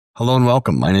Hello and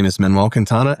welcome. My name is Manuel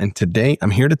Quintana, and today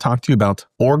I'm here to talk to you about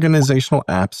organizational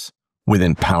apps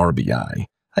within Power BI.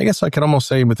 I guess I could almost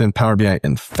say within Power BI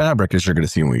and Fabric, as you're going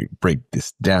to see when we break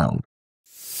this down.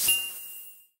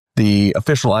 The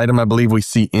official item I believe we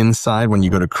see inside when you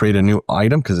go to create a new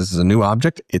item, because this is a new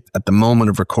object, at the moment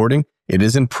of recording, it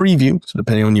is in preview. So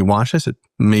depending on when you watch this, it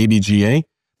may be GA,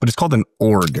 but it's called an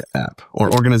org app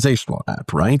or organizational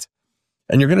app, right?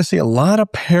 And you're going to see a lot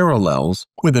of parallels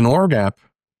with an org app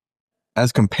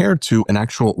as compared to an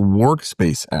actual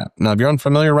Workspace app. Now, if you're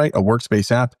unfamiliar, right, a Workspace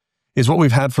app is what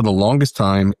we've had for the longest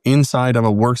time inside of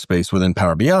a workspace within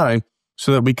Power BI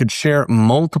so that we could share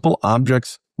multiple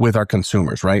objects with our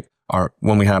consumers, right?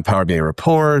 When we have Power BI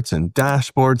reports and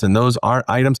dashboards and those are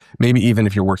items, maybe even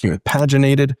if you're working with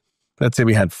paginated, let's say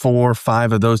we had 4 or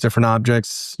 5 of those different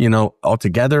objects, all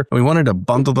together. We wanted to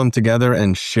bundle them together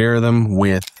and share them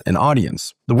with an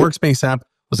audience. The Workspace app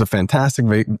was a fantastic,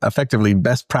 effectively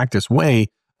best practice way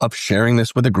of sharing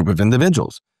this with a group of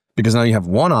individuals. Because now you have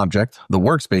one object, the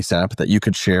Workspace app, that you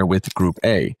could share with Group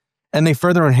A. And they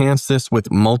further enhanced this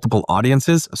with multiple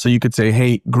audiences. So you could say,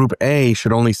 hey, Group A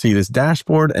should only see this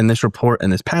dashboard and this report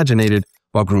and this paginated,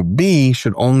 while Group B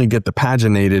should only get the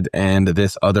paginated and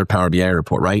this other Power BI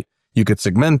report, right? You could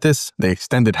segment this. They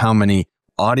extended how many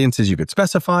audiences you could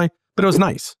specify, but it was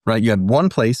nice, right? You had one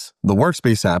place, the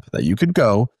Workspace app, that you could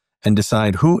go and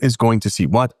decide who is going to see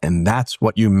what, and that's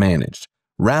what you managed,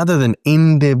 rather than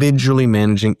individually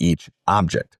managing each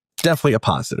object. Definitely a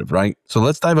positive, right? So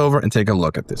let's dive over and take a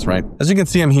look at this, right? As you can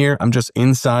see, I'm here. I'm just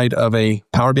inside of a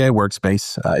Power BI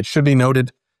workspace. It should be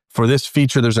noted for this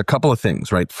feature, there's a couple of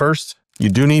things, right? First,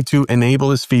 you do need to enable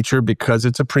this feature because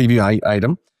it's a preview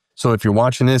item. So if you're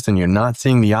watching this and you're not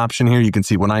seeing the option here, you can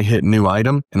see when I hit new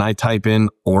item and I type in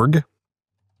org,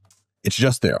 it's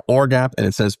just there, org app, and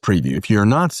it says preview. If you're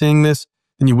not seeing this,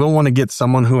 then you will want to get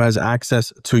someone who has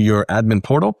access to your admin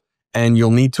portal, and you'll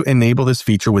need to enable this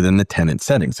feature within the tenant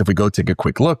settings. If we go take a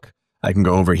quick look, I can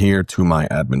go over here to my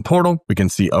admin portal. We can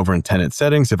see over in tenant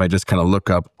settings, if I just kind of look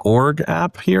up org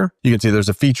app here, you can see there's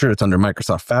a feature. It's under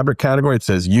Microsoft Fabric category. It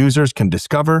says users can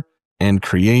discover and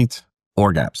create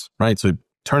org apps, right? So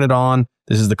turn it on.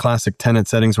 This is the classic tenant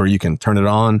settings where you can turn it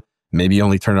on, maybe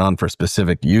only turn it on for a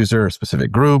specific user, a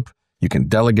specific group. You can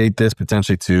delegate this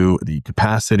potentially to the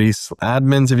capacities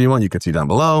admins if you want. You can see down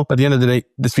below. But at the end of the day,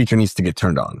 this feature needs to get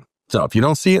turned on. So if you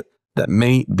don't see it, that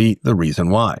may be the reason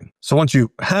why. So once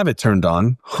you have it turned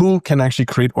on, who can actually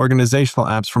create organizational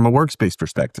apps from a workspace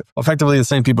perspective? Well, effectively, the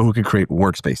same people who can create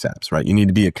workspace apps, right? You need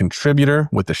to be a contributor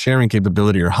with the sharing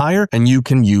capability or higher, and you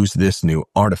can use this new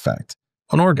artifact,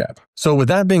 an org app. So with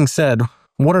that being said,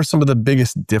 what are some of the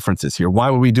biggest differences here?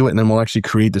 Why would we do it? And then we'll actually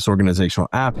create this organizational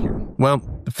app here. Well,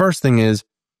 the first thing is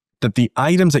that the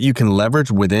items that you can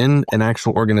leverage within an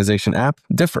actual organization app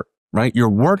differ, right? Your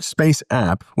Workspace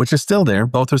app, which is still there,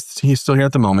 both are still here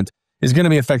at the moment, is going to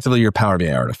be effectively your Power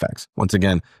BI artifacts. Once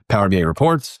again, Power BI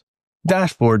reports,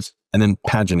 dashboards, and then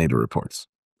paginated reports.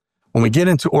 When we get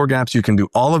into org apps, you can do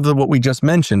all of what we just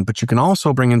mentioned, but you can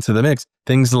also bring into the mix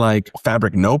things like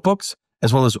Fabric notebooks,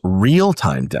 as well as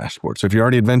real-time dashboards. So if you're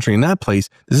already adventuring in that place,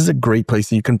 this is a great place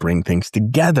that you can bring things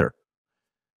together.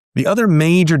 The other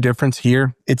major difference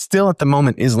here, it still at the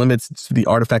moment is limited to the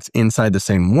artifacts inside the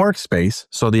same workspace.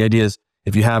 So the idea is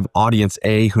if you have audience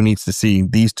A who needs to see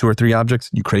these 2 or 3 objects,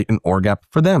 you create an org app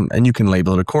for them and you can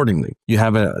label it accordingly. You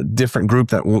have a different group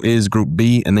that is group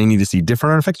B and they need to see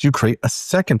different artifacts, you create a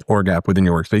second org app within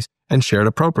your workspace and share it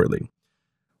appropriately.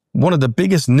 One of the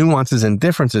biggest nuances and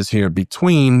differences here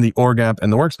between the org app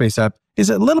and the workspace app is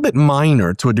a little bit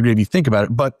minor to a degree if you think about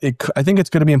it, but I think it's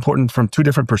going to be important from 2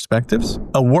 different perspectives.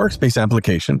 A workspace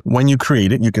application, when you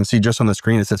create it, you can see just on the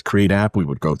screen, it says create app. We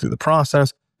would go through the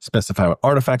process, specify what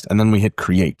artifacts, and then we hit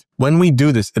create. When we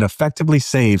do this, it effectively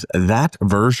saves that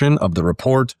version of the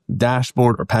report,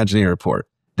 dashboard, or paginated report.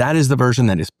 That is the version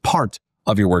that is part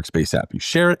of your workspace app. You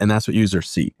share it, and that's what users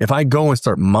see. If I go and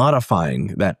start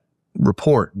modifying that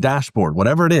report, dashboard,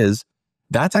 whatever it is,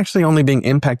 that's actually only being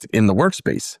impacted in the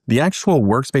workspace. The actual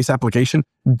workspace application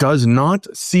does not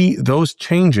see those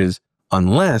changes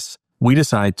unless we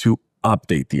decide to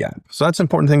update the app. So that's an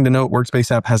important thing to note.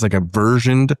 Workspace app has like a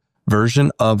versioned version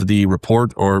of the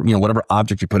report or whatever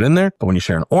object you put in there. But when you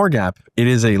share an org app, it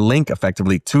is a link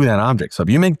effectively to that object. So if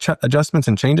you make adjustments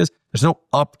and changes, there's no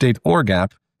update org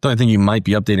app. The only thing you might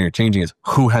be updating or changing is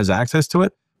who has access to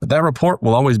it. But that report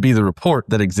will always be the report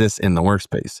that exists in the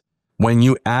workspace. When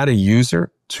you add a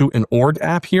user to an org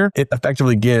app here, it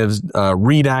effectively gives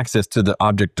read access to the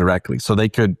object directly. So you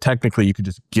could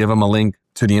just give them a link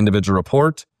to the individual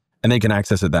report and they can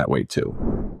access it that way too.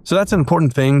 So that's an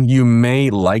important thing. You may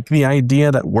like the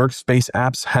idea that Workspace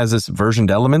Apps has this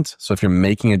versioned element. So if you're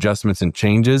making adjustments and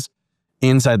changes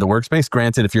inside the workspace,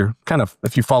 granted, if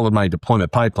you followed my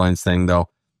deployment pipelines thing though,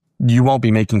 you won't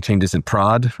be making changes in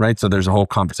prod, right? So there's a whole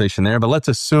conversation there, but let's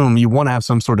assume you want to have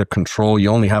some sort of control. You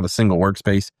only have a single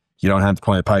workspace. You don't have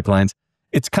deployment pipelines.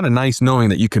 It's kind of nice knowing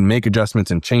that you can make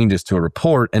adjustments and changes to a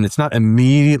report and it's not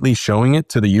immediately showing it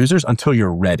to the users until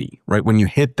you're ready, right? When you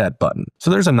hit that button. So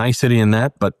there's a nicety in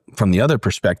that. But from the other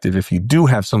perspective, if you do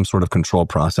have some sort of control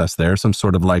process there, some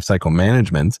sort of lifecycle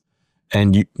management,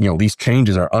 and these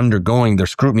changes are undergoing their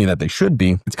scrutiny that they should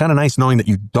be, it's kind of nice knowing that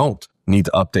you don't need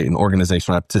to update an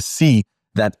organizational app to see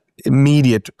that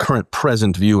immediate current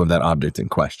present view of that object in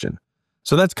question.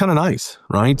 So that's kind of nice,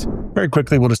 right? Very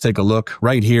quickly, we'll just take a look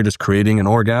right here, just creating an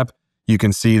org app. You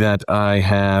can see that I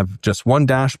have just one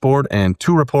dashboard and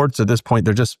two reports. At this point,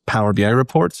 they're just Power BI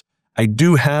reports. I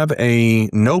do have a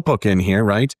notebook in here,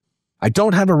 right? I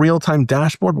don't have a real-time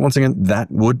dashboard, but once again,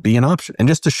 that would be an option. And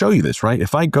just to show you this, right?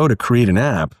 If I go to create an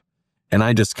app and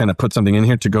I just kind of put something in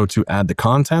here to go to add the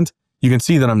content, you can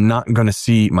see that I'm not going to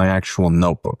see my actual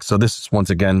notebook. So this is, once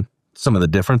again, some of the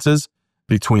differences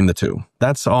between the two.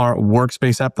 That's our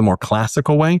Workspace app, the more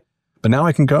classical way. But now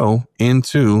I can go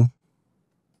into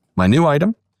my new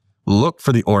item, look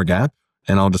for the org app,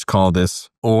 and I'll just call this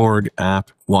org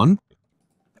app 1.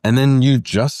 And then you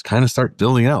just kind of start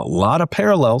building out a lot of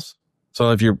parallels.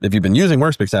 So if you've been using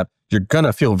Workspace app, you're going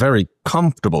to feel very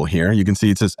comfortable here. You can see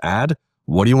it says add.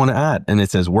 What do you want to add? And it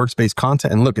says workspace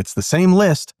content. And look, it's the same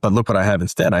list, but look what I have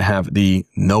instead. I have the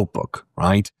notebook,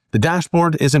 right? The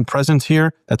dashboard isn't present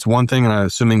here. That's one thing. And I'm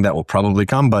assuming that will probably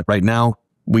come. But right now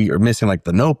we are missing like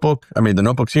the notebook. I mean, the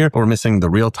notebook's here, but we're missing the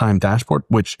real-time dashboard,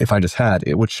 which if I just had,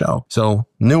 it would show. So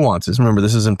nuances. Remember,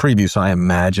 this is in preview. So I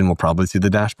imagine we'll probably see the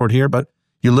dashboard here, but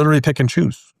you literally pick and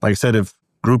choose. Like I said, if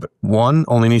group 1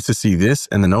 only needs to see this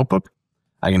in the notebook,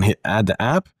 I can hit add to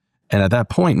app. And at that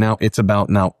point, now it's about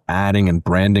now adding and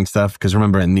branding stuff. Because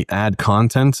remember, in the add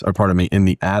content, or pardon me, in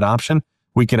the add option,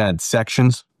 we could add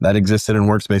sections that existed in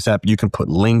Workspace app. You can put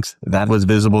links that was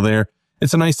visible there.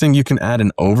 It's a nice thing. You can add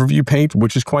an overview page,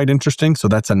 which is quite interesting. So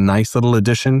that's a nice little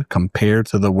addition compared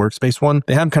to the Workspace one.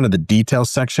 They have kind of the details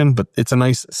section, but it's a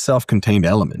nice self-contained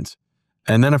element.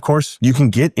 And then, of course, you can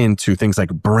get into things like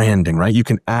branding, right? You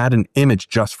can add an image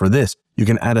just for this. You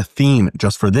can add a theme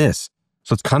just for this.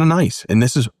 So it's kind of nice. And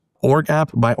this is org app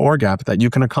by org app that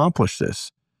you can accomplish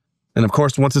this. And of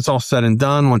course, once it's all said and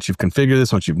done, once you've configured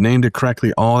this, once you've named it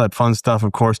correctly, all that fun stuff,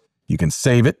 of course, you can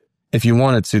save it. If you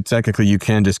wanted to, technically, you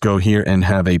can just go here and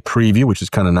have a preview, which is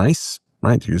kind of nice,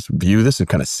 right? You just view this and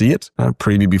kind of see it,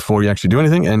 preview before you actually do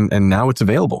anything. And now it's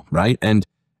available, right? And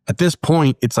at this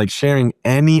point, it's like sharing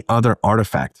any other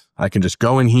artifact. I can just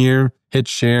go in here, hit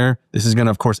share. This is going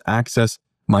to, of course, access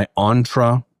my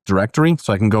Entra directory.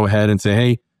 So I can go ahead and say,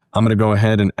 hey, I'm going to go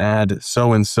ahead and add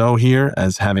so-and-so here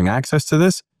as having access to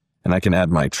this. And I can add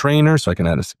my trainer. So I can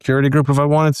add a security group if I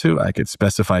wanted to. I could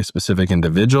specify a specific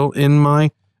individual in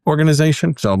my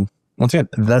organization. So once again,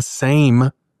 the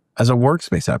same as a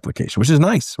Workspace application, which is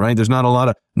nice, right? There's not a lot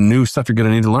of new stuff you're going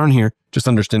to need to learn here, just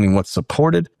understanding what's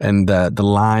supported and the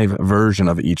live version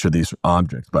of each of these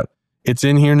objects. But it's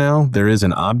in here now. There is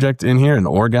an object in here, an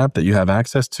org app that you have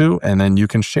access to, and then you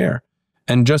can share.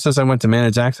 And just as I went to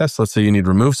manage access, let's say you need to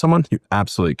remove someone, you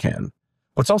absolutely can.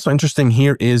 What's also interesting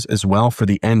here is as well for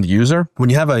the end user, when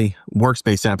you have a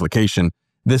Workspace application,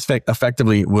 this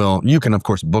effectively you can of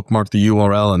course bookmark the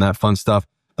URL and that fun stuff,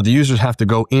 but the users have to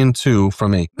go into,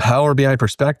 from a Power BI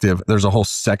perspective, there's a whole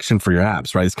section for your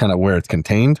apps, right? It's kind of where it's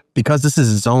contained. Because this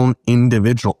is its own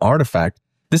individual artifact,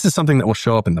 this is something that will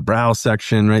show up in the browse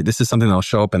section, right? This is something that will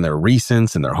show up in their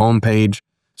recents and their homepage.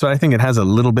 So I think it has a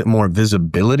little bit more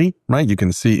visibility, right? You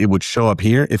can see it would show up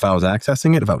here if I was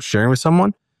accessing it, if I was sharing with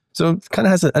someone. So it kind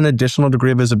of has an additional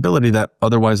degree of visibility that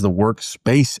otherwise the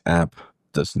Workspace app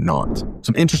does not.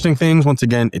 Some interesting things. Once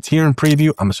again, it's here in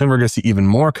preview. I'm assuming we're going to see even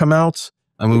more come out.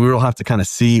 I mean, we will have to kind of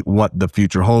see what the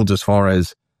future holds as far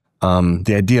as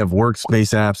the idea of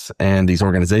Workspace apps and these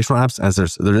organizational apps, as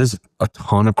there is a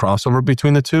ton of crossover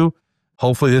between the two.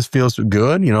 Hopefully this feels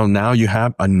good. Now you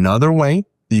have another way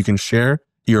that you can share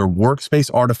your Workspace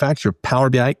artifacts, your Power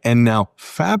BI, and now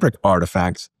Fabric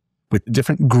artifacts with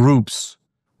different groups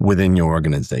within your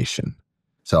organization.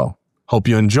 So hope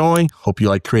you enjoy. Hope you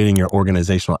like creating your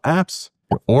organizational apps,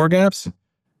 your org apps,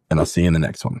 and I'll see you in the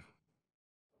next one.